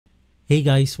Hey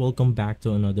guys, welcome back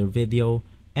to another video,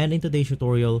 and in today's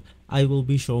tutorial I will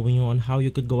be showing you on how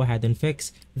you could go ahead and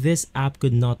fix this app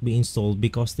could not be installed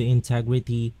because the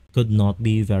integrity could not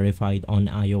be verified on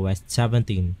iOS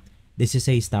 17. This is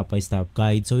a step-by-step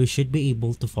guide, so you should be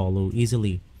able to follow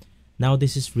easily. Now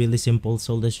this is really simple,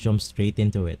 so let's jump straight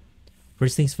into it.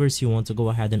 First things first, you want to go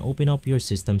ahead and open up your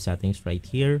system settings right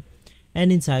here, and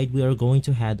inside we are going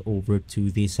to head over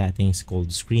to the settings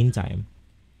called screen time.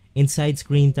 Inside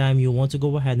screen time, you want to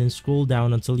go ahead and scroll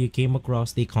down until you came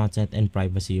across the content and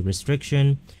privacy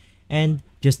restriction, and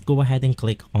just go ahead and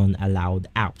click on allowed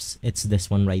apps. It's this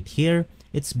one right here.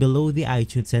 It's below the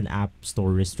iTunes and App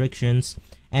Store restrictions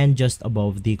and just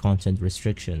above the content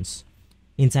restrictions.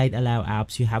 Inside allow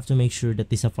apps, you have to make sure that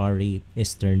the Safari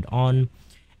is turned on,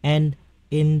 and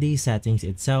in the settings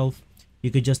itself,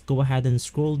 you could just go ahead and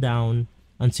scroll down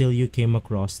until you came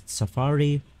across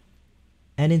Safari.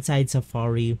 And inside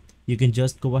Safari, you can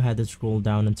just go ahead and scroll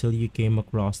down until you came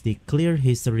across the clear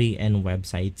history and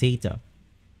website data.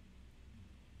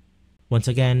 Once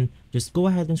again, just go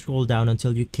ahead and scroll down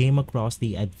until you came across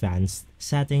the advanced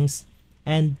settings,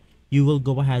 and you will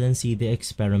go ahead and see the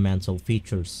experimental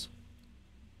features.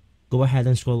 Go ahead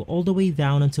and scroll all the way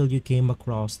down until you came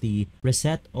across the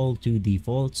reset all to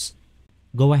defaults.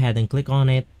 Go ahead and click on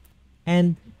it,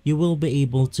 and you will be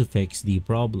able to fix the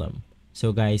problem.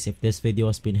 So guys, if this video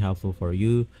has been helpful for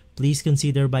you, please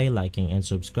consider by liking and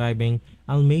subscribing.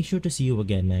 I'll make sure to see you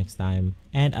again next time,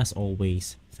 and as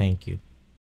always, thank you.